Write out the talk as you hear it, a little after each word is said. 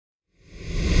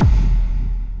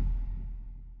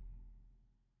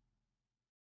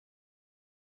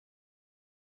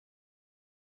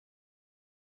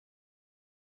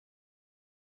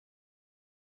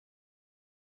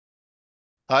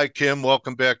Hi, Kim.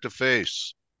 Welcome back to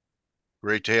Face.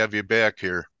 Great to have you back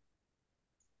here.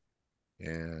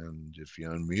 And if you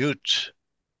unmute,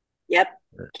 Yep.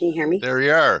 Can you hear me? there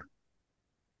you are.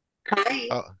 Hi.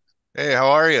 Oh, hey, how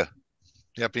are you?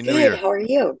 Happy New Good. Year. How are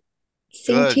you?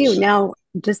 Same to Good. you. Now,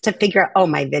 just to figure out, oh,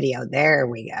 my video. There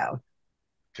we go.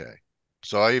 Okay.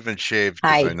 So I even shaved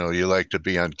because I Hi. know you like to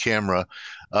be on camera.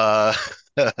 Uh,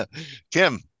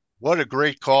 Kim, what a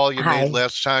great call you made Hi.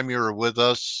 last time you were with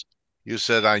us. You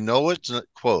said, I know it's not,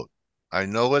 quote, I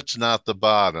know it's not the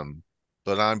bottom,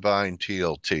 but I'm buying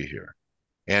TLT here.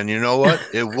 And you know what?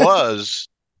 It was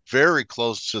very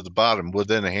close to the bottom,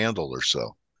 within a handle or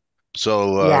so.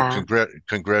 So Yeah.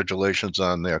 congratulations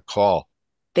on that call.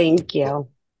 Thank What you.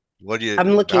 what do you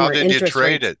I'm looking how where did you interest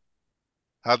trade rates. it?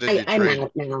 How did you I'm trade it?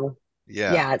 out now.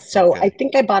 Yeah. Yeah. So I Okay.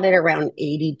 think I bought it around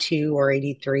 82 or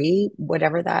 83,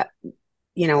 whatever that, it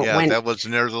Yeah, went that was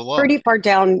near the low. pretty far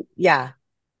down. Yeah.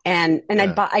 And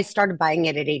Yeah. I started buying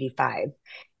it at 85.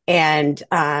 And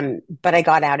but I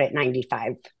got out at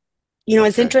 95. As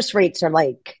Okay. interest rates are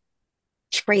like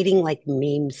trading like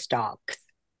meme stocks.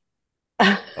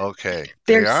 Okay.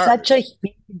 They There's are. such a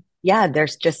yeah,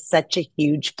 there's just such a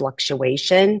huge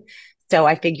fluctuation. So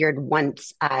I figured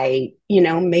once I,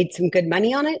 made some good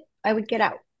money on it, I would get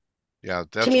out. Yeah,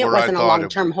 To that's me, it where I wasn't a thought it.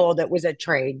 long-term hold, it was a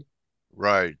trade.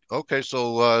 Right. Okay,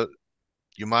 so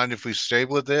you mind if we stay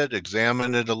with it,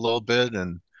 examine it a little bit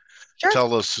and Sure.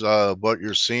 tell us what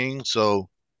you're seeing? So,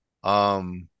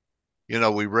 um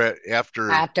we read I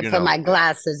after, have to put my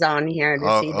glasses on here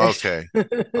to see oh, this. okay.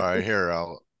 All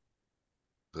right,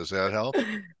 does that help?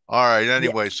 All right,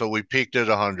 anyway, Yes. so we peaked at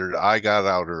 100. I got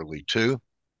out early too.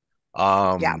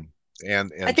 Yeah. Um, I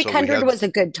and think so we 100 had, was a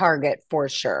good target for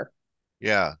sure.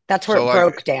 yeah. That's where So it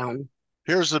broke down.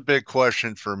 here's the big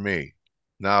question for me.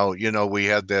 Now, we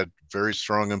had that very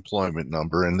strong employment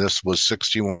number, and this was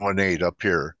 61.8 up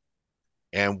here.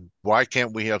 And why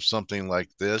can't we have something like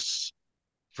this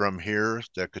from here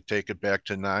that could take it back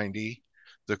to 90?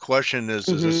 The question is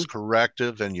this Hmm.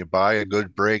 corrective and you buy a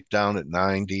good breakdown at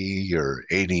 90 or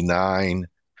 89,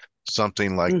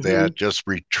 something like Hmm. that, just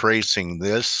retracing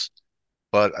this?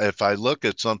 But if I look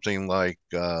at something like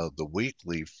the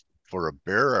weekly for a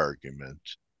bear argument,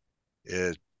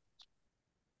 it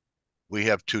we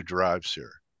have two drives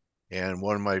here. And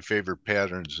one of my favorite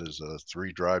patterns is a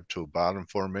three drive to a bottom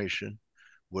formation,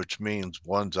 which means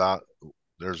one's out,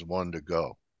 there's one to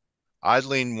go. I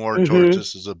lean more towards Hmm.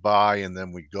 this as a buy and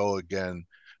then we go again,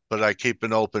 but I keep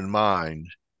an open mind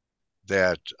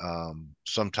that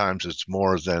sometimes it's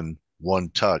more than one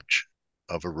touch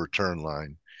of a return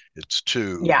line. It's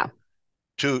Yeah.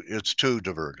 it's two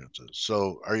divergences.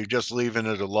 So are you just leaving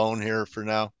it alone here for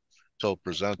now till it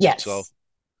presents itself? Yes.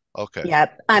 Okay.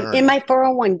 Yep. All In right. my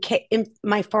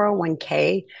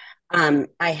 401k,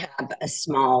 I have a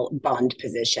small bond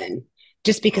position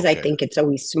just because I Okay. think it's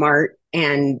always smart.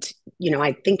 And,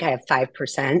 I think I have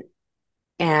 5%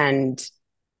 and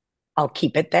I'll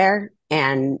keep it there.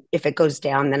 And if it goes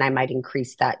down, then I might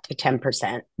increase that to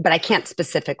 10%. But I can't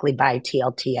specifically buy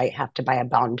TLT. I have to buy a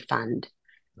bond fund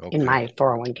in Okay. my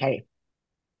 401k.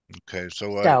 Okay.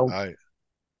 So So,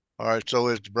 all right. So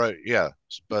it's right. Yeah.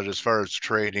 But as far as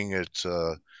trading, it's,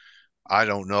 I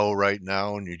don't know right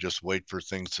now. And you just wait for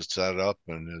things to set up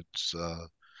and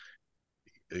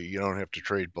you don't have to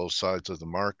trade both sides of the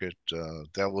market.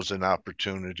 That was an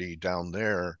opportunity down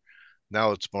there.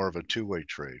 Now it's more of a two-way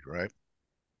trade, right?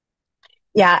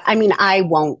 yeah, I mean, I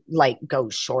won't like go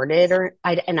short it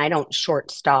and I don't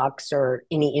short stocks or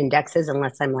any indexes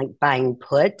unless I'm like buying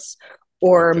puts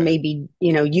or Okay. maybe,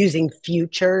 using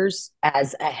futures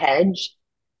as a hedge.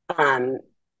 Um,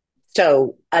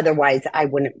 so otherwise I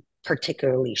wouldn't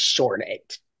particularly short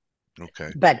it,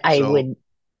 Okay. but So, all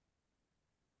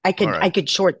I right. could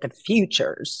short the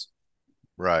futures.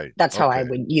 Right. That's how I Okay.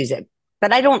 would use it.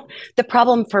 But I don't, the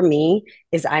problem for me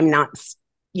is I'm not,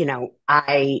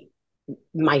 I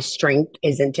my strength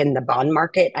isn't in the bond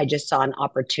market. I just saw an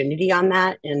opportunity on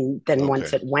that. And then once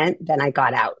Okay. it went, then I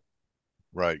got out.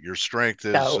 Right. Your strength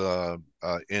is So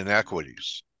in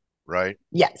equities, right?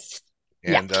 yes.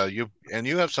 Yeah. And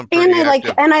you have some pretty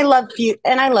active. And I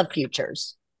love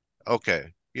futures.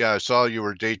 Okay. Yeah, I saw you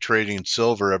were day trading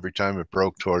silver every time it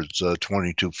broke towards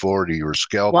 2240. You were Well,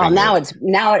 scalping it.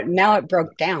 now it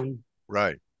broke down.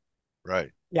 Right.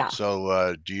 Right. Yeah.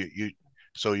 So do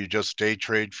so you just day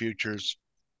trade futures?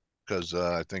 Because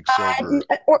I think Uh, silver.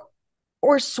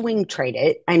 or swing trade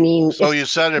it. I mean, So if you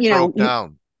said it you know, broke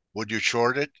down. Would you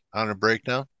short it on a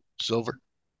breakdown? Silver?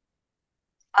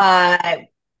 uh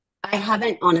I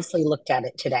haven't honestly looked at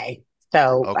it today.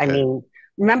 So, I Okay. mean,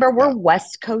 remember we're Yeah.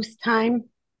 West Coast time.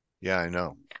 Yeah, I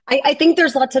know. I think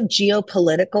there's lots of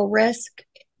geopolitical risk.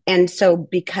 And so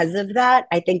because of that,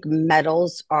 I think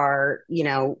metals are,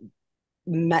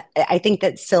 I think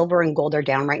that silver and gold are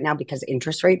down right now because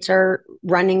interest rates are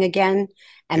running again.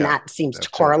 And Yeah, that seems to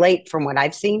that's it. correlate from what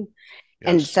I've seen.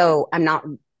 And Yes. so I'm not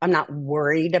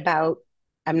worried about,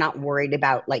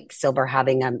 like silver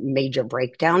having a major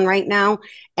breakdown right now.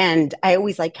 And I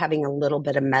always like having a little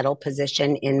bit of metal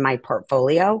position in my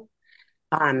portfolio.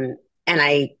 Um, and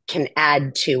I can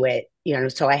add to it,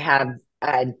 so I have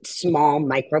a small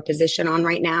micro position on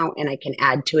right now, and I can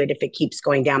add to it if it keeps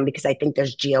going down because I think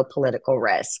there's geopolitical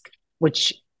risk,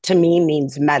 which to me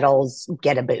means metals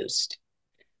get a boost.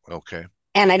 Okay.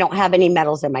 And I don't have any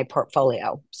metals in my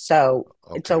portfolio. So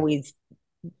it's Okay. always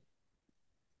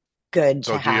good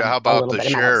So to do you, have how a about little the bit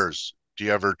of metals. shares? Do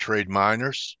you ever trade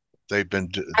miners?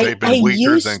 I, They've I been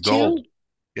weaker than used gold. to,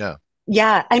 Yeah.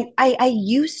 yeah, I I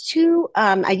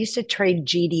used to trade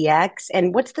GDX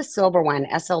and what's the silver one?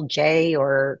 SLJ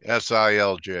or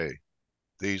SILJ.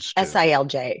 These two.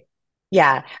 SILJ.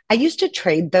 Yeah, I used to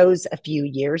trade those a few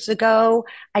years ago.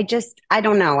 I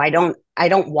don't know. I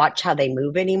don't watch how they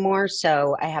move anymore,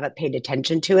 so I haven't paid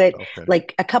attention to it. Okay.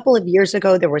 Like a couple of years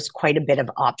ago, there was quite a bit of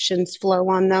options flow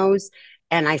on those,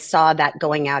 and I saw that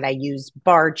going out. I used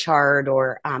bar chart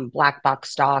or black box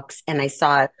stocks, and I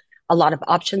saw a lot of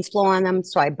options flow on them,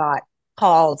 so I bought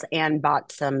calls and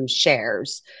bought some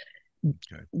shares.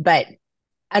 Okay. But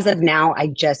as of now, I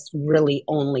just really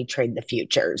only trade the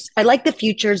futures. I like the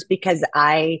futures because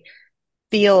I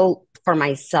feel for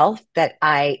myself that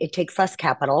it takes less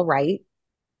capital, right?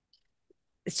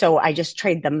 So I just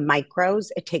trade the micros.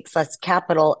 It takes less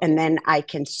capital, and then I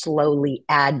can slowly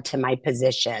add to my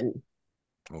position,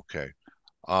 Okay.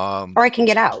 or Um, I can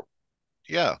get out.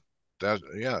 yeah.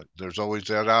 Yeah, there's always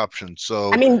that option.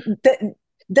 I So, mean,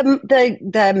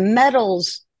 the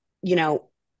metals, you know,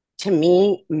 to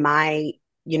me, my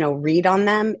read on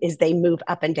them is they move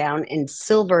up and down, and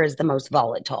silver is the most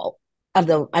volatile of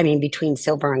the. I mean, between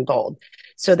silver and gold,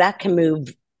 so that can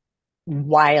move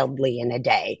wildly in a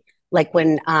day. Like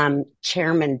when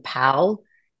Chairman Powell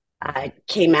mhm,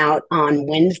 came out on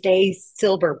Wednesday,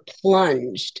 silver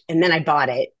plunged, and then I bought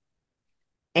it.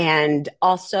 And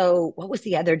also, what was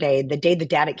the other day? The day the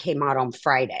data came out on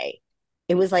Friday.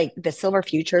 It was like the silver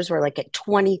futures were like at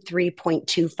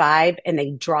 23.25 and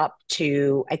they dropped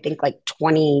to, I think, like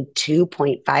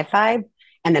 22.55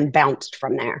 and then bounced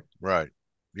from there. right.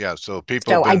 Yeah, so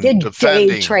people have So I been did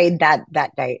day defending. trade that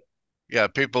day. Yeah,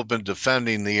 people have been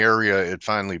defending the area it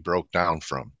finally broke down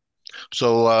from.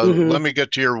 So, let Mm-hmm. me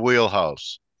get to your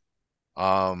wheelhouse.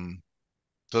 Um,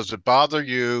 does it bother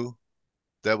you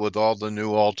that with all the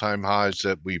new all-time highs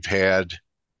that we've had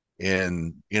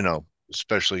in,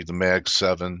 especially the Mag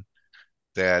 7,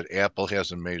 that Apple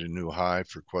hasn't made a new high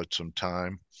for quite some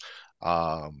time?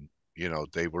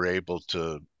 They were able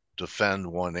to defend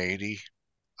 180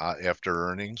 after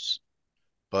earnings,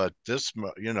 but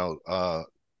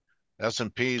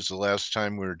S&Ps the last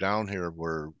time we were down here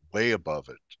were way above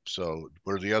it. So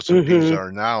where the S&Ps Mm-hmm.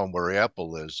 are now and where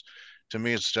Apple is, to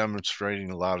me, it's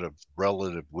demonstrating a lot of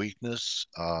relative weakness.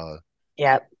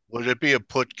 Yep. Would it be a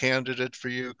put candidate for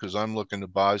you? Because I'm looking to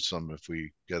buy some if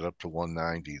we get up to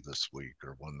 190 this week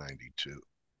or 192.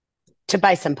 To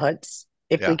buy some puts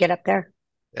if we Yeah, get up there.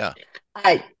 yeah,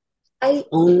 I I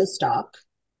own the stock.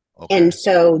 And okay,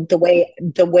 so the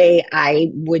way I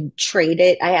would trade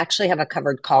it, I actually have a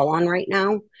covered call on right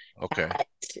now. okay, At,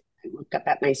 I look up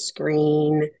at my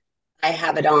screen. I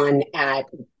have it on at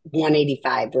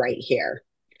 185 right here.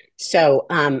 So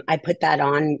I put that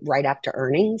on right after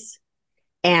earnings.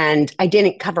 And I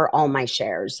didn't cover all my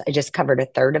shares. I just covered a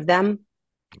third of them.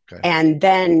 okay. And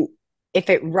then if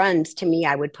it runs to me,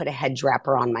 I would put a hedge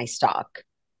wrapper on my stock.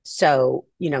 So,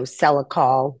 sell a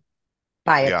call,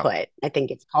 buy a Yeah, put. I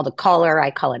think it's called a collar.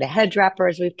 I call it a hedge wrapper,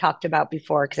 as we've talked about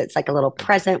before, because it's like a little okay,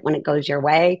 present when it goes your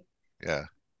way. yeah,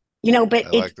 But I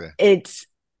like that. it's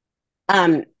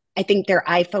um I think their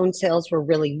iPhone sales were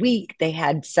really weak. They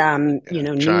had some, Yeah,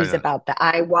 news China. about the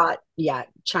iWatch, yeah,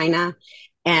 China.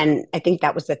 Yeah, And I think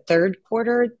that was the third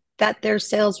quarter that their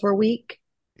sales were weak,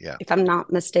 yeah, if I'm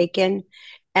not mistaken.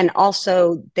 And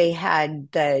also they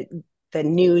had the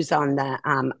news on the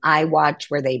iWatch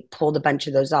where they pulled a bunch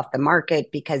of those off the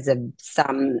market because of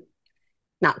some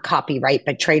not copyright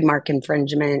but trademark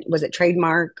infringement. Was it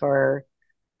trademark or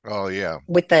oh yeah,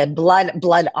 with the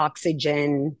blood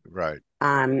oxygen right,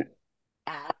 um,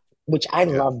 app, which I yeah,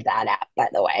 love that app by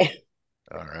the way.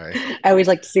 all right. I always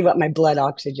like to see what my blood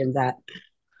oxygen's at.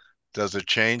 Does it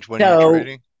change when you're So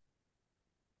trading?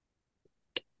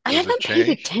 I Does it haven't paid change?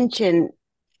 attention.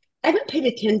 I haven't paid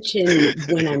attention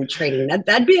when I'm trading.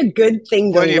 That'd be a good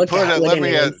thing to When you look put at, it, let wouldn't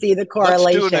me it? And see the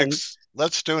correlation.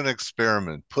 let's do an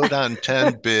experiment. Put on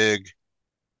 10 big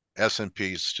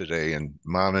S&Ps today and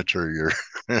monitor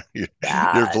your,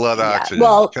 your Yeah, blood yeah. oxygen.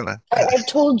 Well, Can I? I've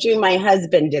told you my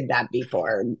husband did that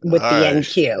before with All the right.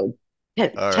 NQ.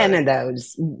 10, All 10 right. of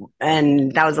those,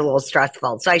 and that was a little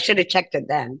stressful. So I should have checked it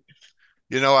then.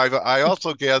 You know, I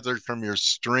also gathered from your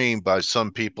stream by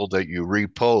some people that you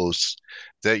repost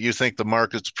that you think the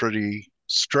market's pretty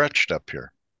stretched up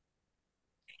here.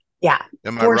 Yeah,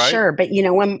 Am I for right? sure. But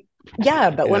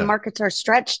but when Yeah. markets are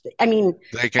stretched, I mean,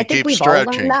 They I can think keep we've all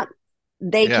learned stretching. that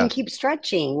they can Yeah. keep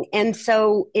stretching. And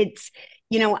so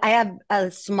I have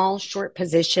a small short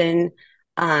position,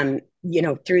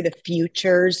 through the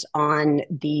futures on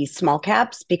the small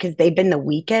caps because they've been the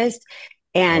weakest.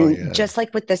 Oh And yeah. just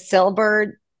like with the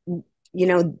silver,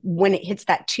 when it hits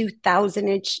that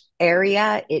 2000-ish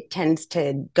area, it tends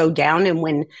to go down. And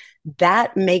when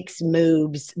that makes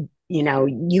moves, you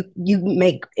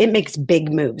make it makes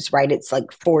big moves, right? It's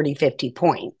like 40, 50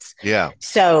 points. Yeah.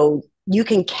 So you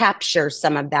can capture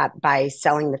some of that by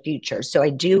selling the future. So I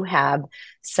do have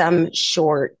some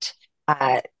short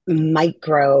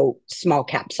micro small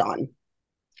caps on.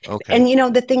 Okay.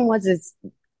 And the thing was is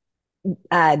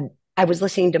uh I was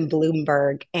listening to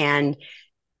Bloomberg, and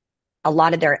a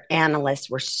lot of their analysts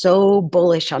were so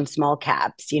bullish on small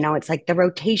caps. It's like the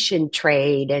rotation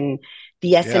trade and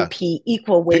the Yeah. S&P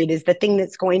equal Pe weight is the thing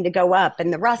that's going to go up,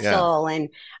 and the yeah. Russell. And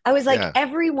I was like, Yeah.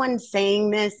 everyone's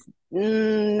saying this.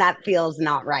 That feels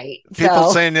not right. People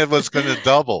So, saying it was going to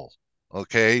double.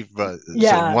 Okay. But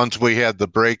so yeah, once we had the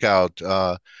breakout,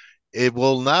 it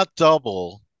will not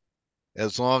double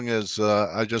as long as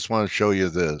I just want to show you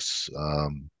this.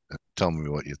 Tell me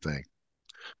what you think.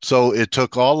 So it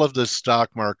took all of the stock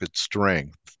market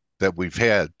strength that we've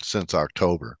had since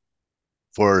October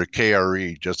for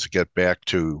KRE just to get back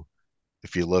to,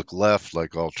 if you look left,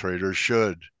 like all traders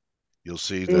should, you'll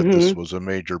see that this mm-hmm, was a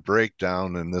major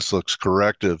breakdown and this looks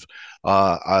corrective.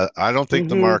 I don't think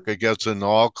the mm-hmm, market gets an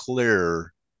all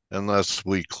clear unless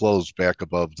we close back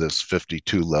above this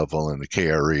 52 level in the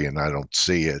KRE, and I don't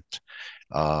see it.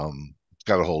 It's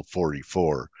got to hold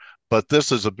 44. But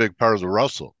this is a big part of the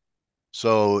Russell.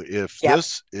 So if yep,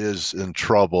 this is in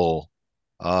trouble,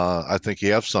 I think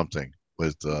you have something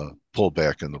with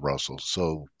pullback in the Russell.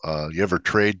 So you ever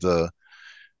trade the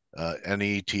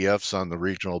any ETFs on the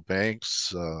regional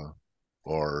banks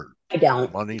or I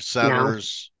don't. money No,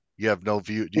 centers? You have no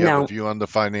view. Do you have a no. view on the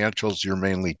financials? You're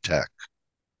mainly tech.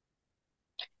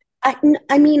 I,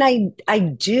 I mean, I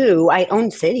do. I own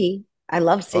Citi. I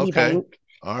love Citi Okay. Bank.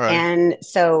 All right. And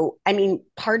so, I mean,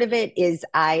 part of it is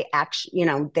I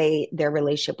actually, their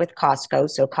relationship with Costco.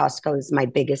 So Costco is my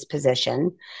biggest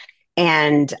position.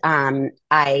 And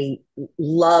I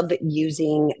love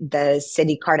using the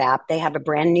Citi Card app. They have a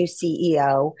brand new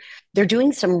CEO. They're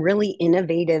doing some really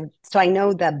innovative. So I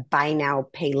know the buy now,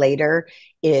 pay later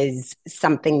is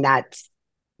something that's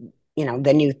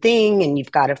the new thing, and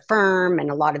you've got a firm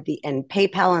and and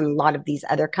PayPal and a lot of these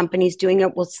other companies doing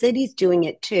it. Well, Citi's doing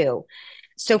it too.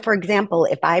 So for example,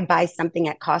 if I buy something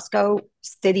at Costco,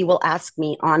 Citi will ask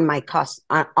me on my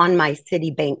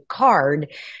Citibank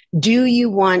card, do you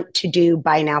want to do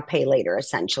buy now pay later,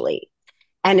 essentially?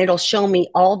 And it'll show me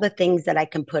all the things that I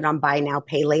can put on buy now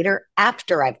pay later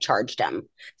after I've charged them.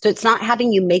 So it's not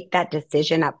having you make that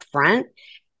decision up front,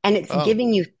 and it's Oh,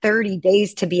 giving you 30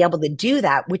 days to be able to do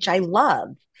that, which I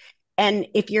love. And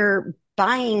if you're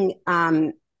buying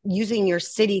using your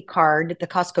Citi card, the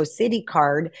Costco Citi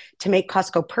card, to make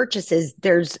Costco purchases,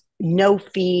 there's no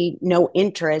fee, no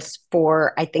interest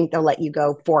for, I think they'll let you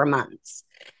go 4 months.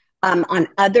 On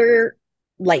other,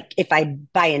 like if I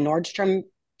buy a Nordstrom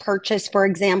purchase, for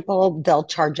example, they'll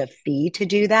charge a fee to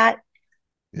do that,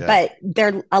 yeah. but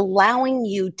they're allowing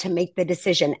you to make the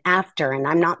decision after. And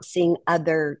I'm not seeing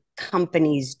other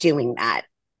companies doing that.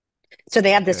 So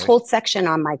they have this Okay. whole section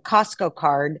on my Costco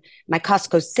card, my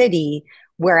Costco Citi,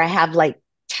 where I have like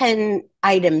 10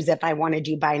 items if I want to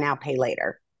do buy now, pay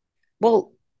later.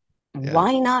 Well, Yeah.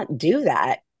 why not do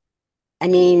that? I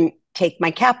mean, take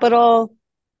my capital,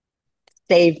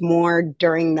 save more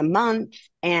during the month,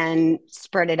 and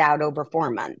spread it out over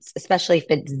 4 months, especially if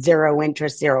it's zero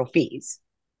interest, zero fees.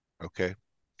 Okay.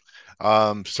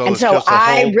 So And it's so just a I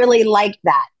hold. really like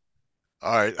that.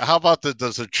 All right. How about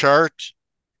does the chart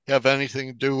have anything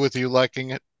to do with you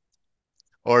liking it?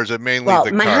 Or is it mainly Well,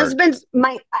 the my card? husband's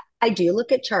my I do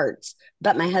look at charts,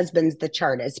 but my husband's the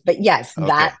chartist. But yes,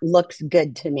 that Okay. looks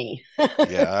good to me.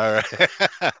 Yeah. All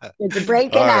right. It's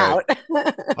breaking All right. out.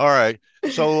 All right.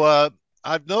 So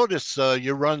I've noticed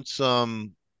you run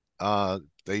some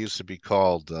they used to be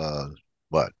called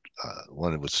what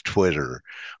when it was Twitter,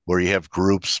 where you have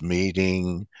groups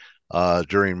meeting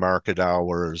during market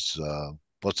hours.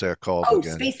 What's that called Oh,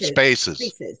 again? spaces, Spaces.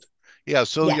 spaces. Yeah,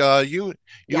 so Yes. you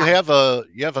Yeah. have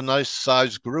a nice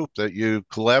sized group that you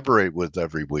collaborate with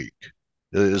every week.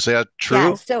 Is that Yeah.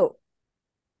 true? So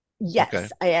Okay.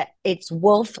 yes, it's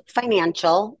Wolf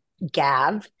Financial,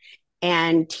 Gav,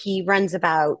 and he runs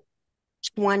about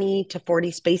 20 to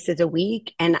 40 spaces a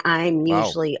week. And I'm Wow.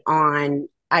 usually on,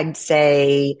 I'd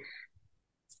say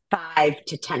 5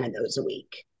 to 10 of those a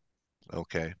week.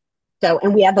 Okay. So,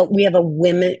 and we have a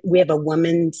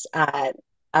women's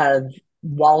of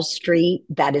Wall Street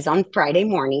that is on Friday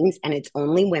mornings, and it's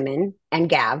only women and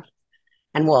Gav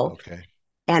and Wolf. Okay.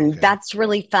 And Okay. that's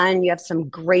really fun. You have some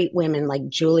great women like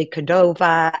Julie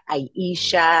Cordova, Oh yeah.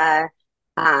 Aisha,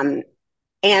 um,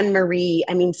 Anne Marie.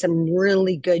 I mean, some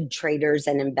really good traders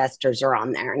and investors are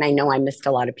on there. And I know I missed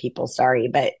a lot of people, sorry,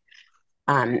 but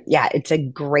yeah, it's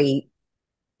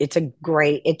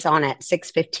on at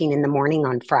 6:15 in the morning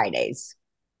on Fridays.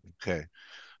 Okay.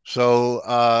 So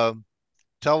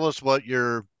tell us what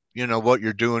what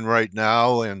you're doing right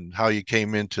now and how you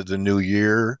came into the new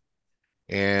year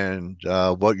and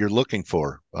what you're looking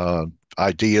for.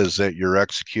 Ideas that you're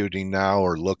executing now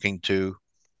or looking to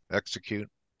execute.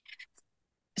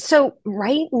 So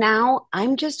right now,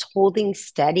 I'm just holding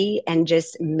steady and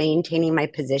just maintaining my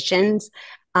positions.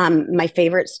 My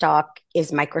favorite stock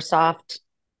is Microsoft.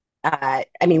 I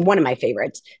mean, one of my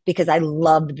favorites because I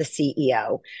love the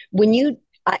CEO.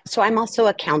 So I'm also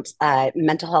a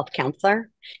mental health counselor,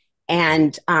 Okay.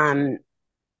 and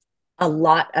a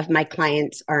lot of my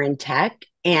clients are in tech.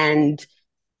 And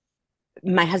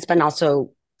my husband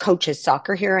also coaches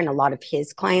soccer here, and a lot of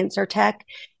his clients are tech.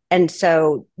 And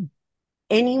so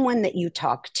anyone that you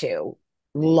talk to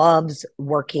loves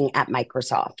working at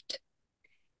Microsoft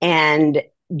and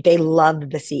they love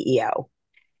the CEO.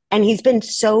 And he's been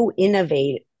so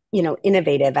innovative.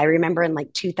 I remember in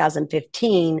like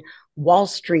 2015, Wall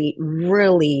Street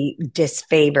really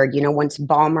disfavored, once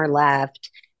Ballmer left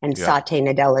and Yeah. Satya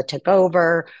Nadella took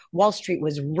over, Wall Street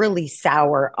was really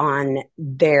sour on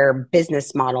their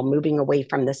business model, moving away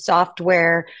from the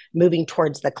software, moving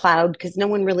towards the cloud, because no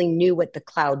one really knew what the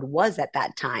cloud was at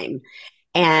that time.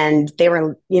 And they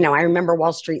were, I remember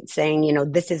Wall Street saying,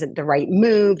 this isn't the right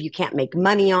move. You can't make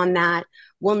money on that.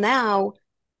 Well, now,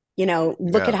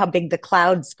 look at Yeah. how big the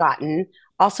cloud's gotten.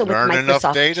 Also There with aren't enough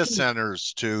Microsoft data Teams.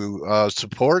 centers to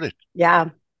support it. Yeah,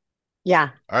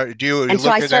 yeah. Do you And so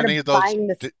look at any of those?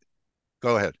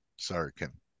 Go ahead. Sorry,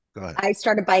 Kim. Go ahead. I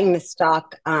started buying the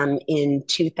stock in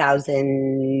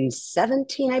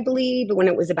 2017, I believe, when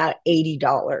it was about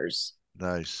 $80.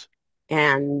 Nice.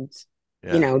 And,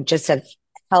 Yeah. just have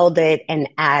held it and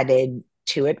added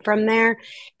to it from there.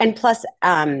 And plus,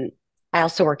 I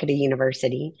also work at a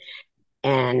university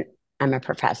and I'm a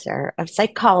professor of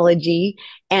psychology.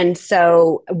 And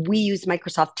so we use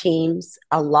Microsoft Teams.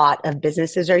 A lot of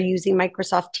businesses are using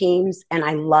Microsoft Teams. And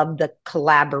I love the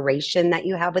collaboration that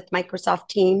you have with Microsoft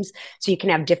Teams. So you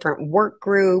can have different work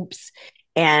groups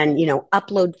and,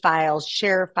 upload files,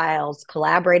 share files,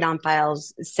 collaborate on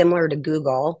files similar to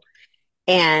Google.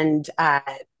 And,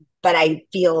 but I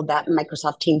feel that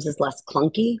Microsoft Teams is less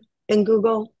clunky than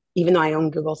Google, even though I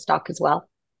own Google stock as well.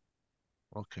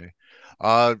 Okay.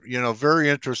 Very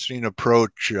interesting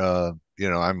approach.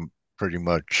 I'm pretty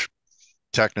much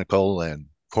technical and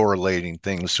correlating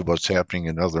things to what's happening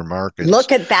in other markets.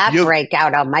 Look at that You,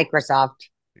 breakout on Microsoft.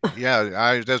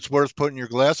 yeah, that's worth putting your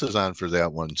glasses on for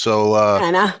that one. So,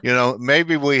 Anna.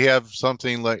 maybe we have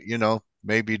something like,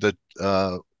 maybe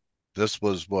this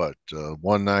was what,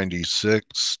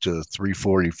 196 to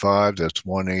 345. That's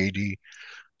 180.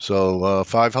 So,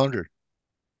 500.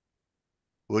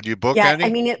 Would you book Yeah, I any?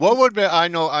 mean What would be? I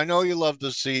know you love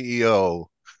the CEO,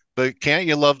 but can't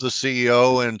you love the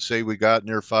CEO and say we got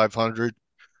near 500,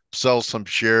 sell some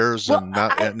shares well, and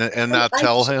not and I, not I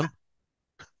tell him?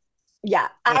 yeah,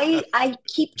 I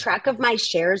keep track of my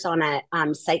shares on a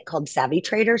site called Savvy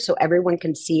Trader, so everyone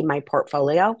can see my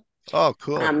portfolio. Oh,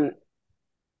 cool. Um,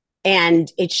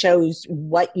 and it shows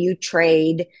what you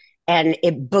trade and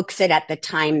it books it at the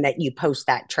time that you post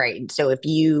that trade. So if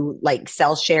you like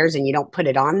sell shares and you don't put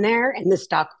it on there and the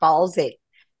stock falls, it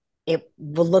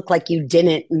will look like you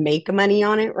didn't make money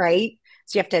on it, right?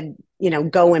 So you have to,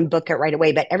 go and book it right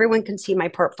away. But everyone can see my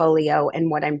portfolio and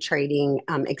what I'm trading,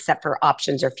 except for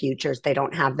options or futures. They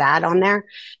don't have that on there.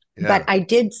 But Yeah, I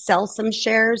did sell some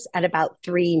shares at about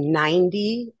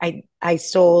 390. I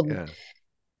sold yeah.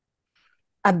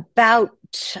 about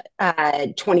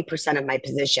 20% of my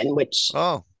position, which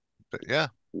Oh, yeah.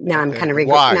 Okay. now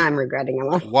Why? I'm regretting a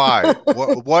little. Why?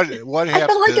 What I has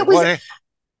felt like to it was what?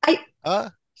 I Huh?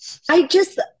 I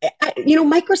just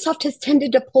Microsoft has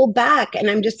tended to pull back, and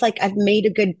I'm just like, I've made a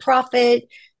good profit.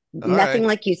 All right. Nothing,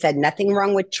 like you said, nothing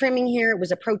wrong with trimming here. It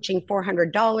was approaching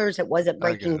 $400. It wasn't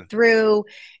I get breaking it. through.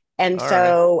 And All right.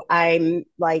 so I'm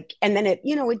like, and then it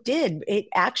did. It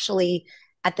actually,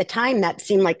 at the time, that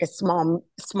seemed like a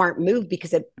smart move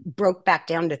because it broke back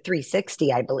down to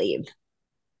 360, I believe.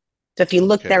 So if you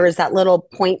look, there Okay. was that little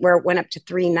point where it went up to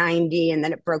 390 and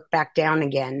then it broke back down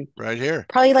again, Right here.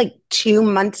 probably like 2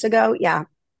 months ago. Yeah.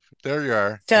 There you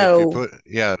are. If you So, put,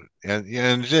 yeah, and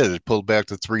it did. It pulled back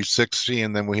to 360,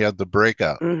 and then we had the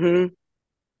breakout. mm-hmm,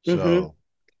 mm-hmm. So,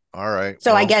 all right.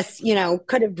 So I Well, guess,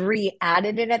 could have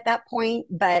re-added it at that point,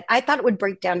 but I thought it would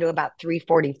break down to about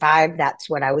 345. That's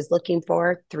what I was looking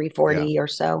for, yeah, 340 or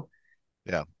so.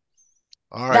 yeah.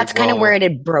 All right. That's kind of where Well, it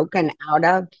had broken out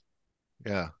of.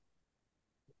 yeah.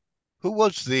 Who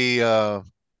was the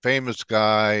famous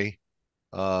guy,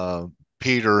 uh,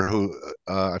 Peter, who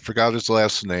I forgot his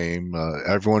last name.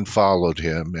 Everyone followed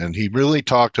him, and he really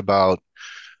talked about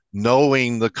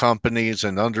knowing the companies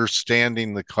and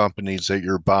understanding the companies that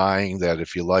you're buying, that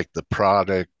if you like the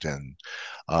product. And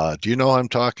do you know what I'm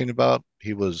talking about?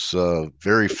 He was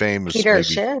very famous, Peter maybe.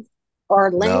 Schiff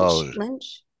or No,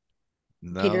 Lynch,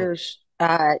 no. Peter's,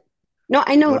 no,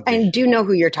 I know, Would be. I do know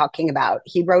who you're talking about.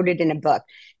 He wrote it in a book.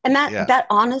 And that, Yeah, that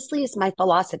honestly is my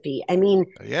philosophy. I mean,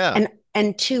 yeah,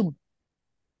 and to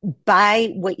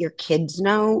buy what your kids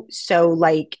know. So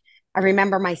like, I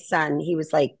remember my son, he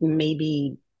was like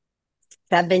maybe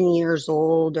 7 years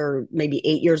old or maybe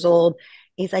 8 years old.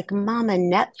 He's like, Mama,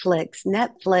 Netflix,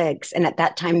 Netflix. And at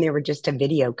that time, they were just a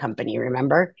video company,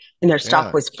 remember? And their stock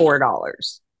yeah. was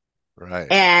 $4. Right.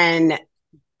 And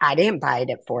I didn't buy it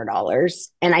at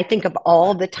 $4. And I think of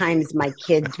all the times my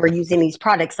kids were using these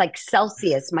products like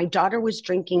Celsius. My daughter was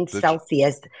drinking Did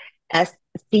Celsius,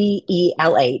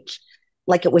 Celh,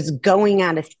 like it was going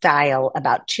out of style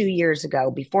about 2 years ago.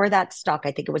 Before that stock,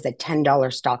 I think it was a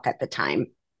 $10 stock at the time.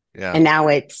 yeah. And now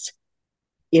it's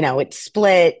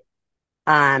split.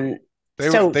 Um,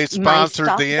 so They my sponsored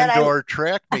stock the that I indoor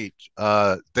track meet.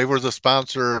 They were the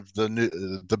sponsor of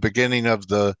the beginning of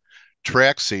the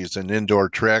track season, indoor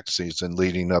track season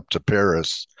leading up to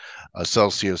Paris.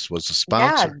 Celsius was the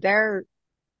yeah, sponsor.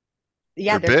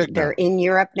 yeah, They're they're big they're now. in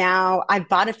Europe now. I've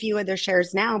bought a few of their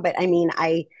shares now, but I mean,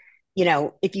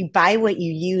 if you buy what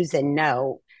you use and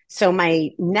know. So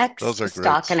my Those next are great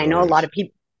stock, and stories. I know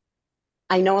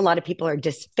a lot of people are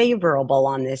disfavorable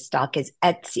on this stock is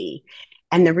Etsy.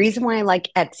 And the reason why I like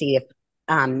Etsy, if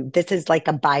this is like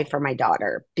a buy for my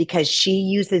daughter because she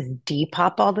uses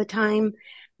Depop all the time,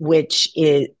 which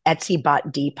is Etsy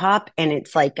bought Depop, and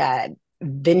it's like a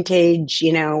vintage,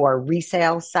 or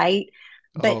resale site.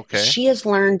 Oh, But okay. she has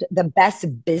learned the best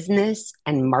business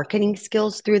and marketing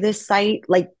skills through this site.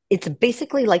 Like it's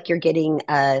basically like you're getting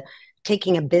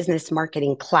taking a business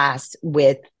marketing class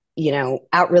with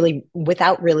out really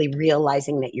without really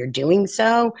realizing that you're doing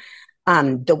so.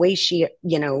 The way she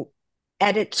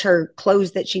edits her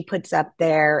clothes that she puts up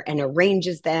there and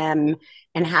arranges them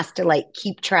and has to like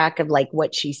keep track of like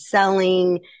what she's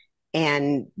selling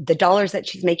and the dollars that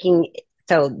she's making.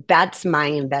 So that's my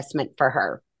investment for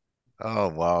her. Oh,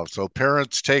 wow. So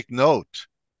parents take note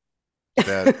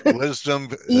that wisdom,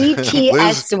 wisdom.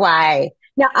 ETSY.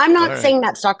 Now, I'm All not right. saying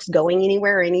that stock's going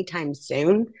anywhere anytime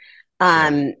soon. Yeah.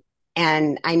 Um,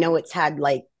 and I know it's had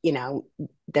like,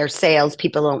 their sales,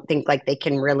 people don't think like they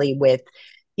can really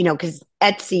because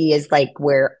Etsy is like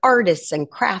where artists and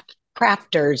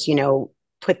crafters,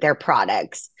 put their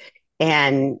products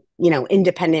and,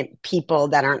 independent people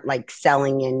that aren't like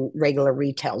selling in regular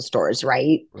retail stores,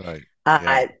 right? Right.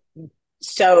 Yeah. Uh,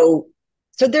 so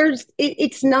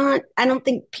it's not, I don't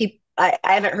think people, I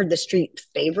haven't heard the street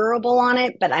favorable on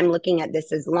it, but I'm looking at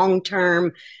this as long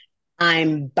term.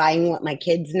 I'm buying what my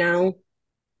kids know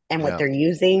and what Yeah. they're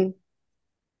using.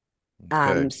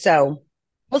 Okay. So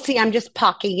we'll see. I'm just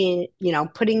pocketing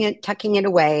it, putting it, tucking it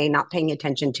away, not paying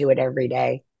attention to it every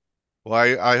day.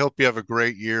 Well, I hope you have a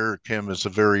great year, Kim. It's a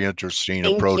very interesting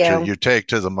Thank approach that you. you take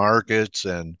to the markets,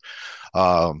 and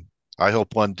um, I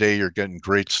hope one day you're getting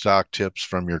great stock tips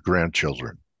from your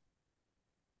grandchildren.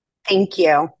 Thank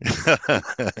you.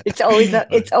 It's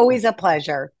always a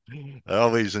pleasure. I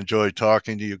always enjoy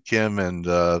talking to you, Kim, and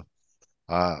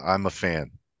I'm a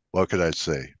fan. What could I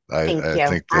say? Thank I you.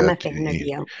 think I'm a that fan of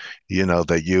you. you know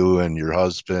that you and your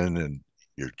husband and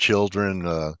your children,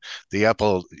 the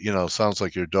apple, sounds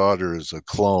like your daughter is a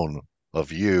clone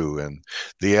of you, and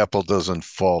the apple doesn't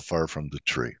fall far from the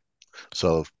tree.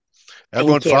 So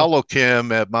everyone Thank you. follow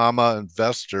Kim at Mama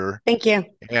Investor, Thank you.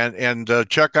 And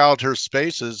check out her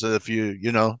spaces if you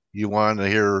want to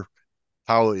hear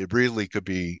how it really could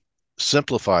be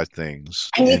simplify things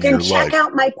And you in can your check life.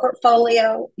 out my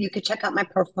portfolio. You could check out my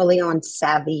portfolio on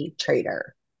Savvy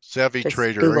Trader. Savvy Just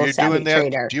trader, are Google you doing Savvy that?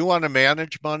 Trader. Do you want to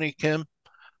manage money, Kim,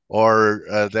 or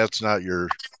that's not And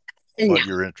no, what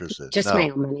you're interested? just my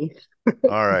No. own money.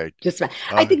 All right. Just my,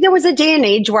 I Uh, think there was a day and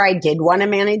age where I did want to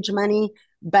manage money,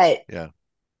 but yeah.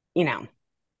 you know,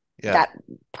 Yeah. that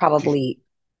probably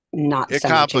not It so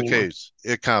much anymore. complicates.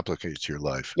 It complicates your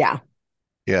life. Yeah.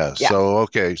 Yeah. Yeah. So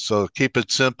okay. So keep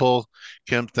it simple.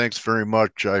 Kim, thanks very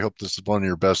much. I hope this is one of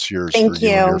your best years for Thank you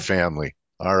and your you. family.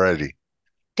 All righty.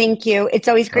 Thank you. It's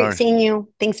always All great right. seeing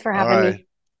you. Thanks for All having right. me.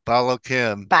 Follow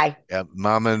Kim Bye. at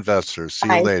Mama Investors. See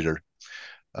you Bye. later.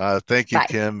 Thank you, Bye.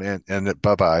 Kim, and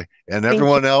bye bye. And Thank you.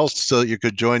 everyone else, so you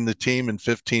could join the team in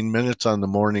 15 minutes on the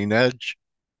Morning Edge.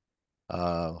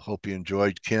 Hope you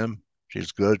enjoyed Kim.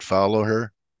 She's good. Follow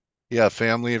her. Yeah,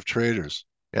 family of traders.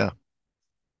 Yeah.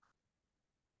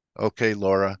 Okay,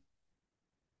 Laura.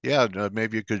 Yeah,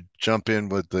 maybe you could jump in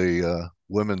with the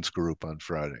women's group on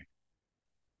Friday.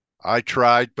 I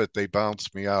tried, but they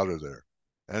bounced me out of there.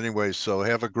 Anyway, so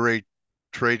have a great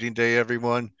trading day,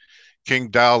 everyone. King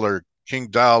dollar, king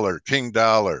dollar, king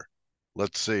dollar.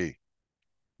 Let's see.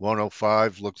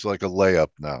 105 looks like a layup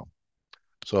now.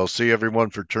 So I'll see everyone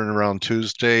for Turnaround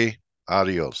Tuesday.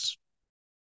 Adios.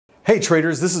 Hey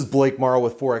traders, this is Blake Morrow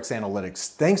with Forex Analytix.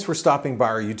 Thanks for stopping by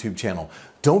our YouTube channel.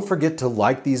 Don't forget to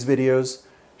like these videos,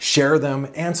 share them,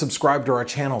 and subscribe to our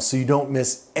channel so you don't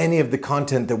miss any of the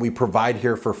content that we provide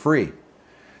here for free.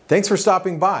 Thanks for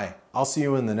stopping by. I'll see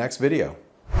you in the next video.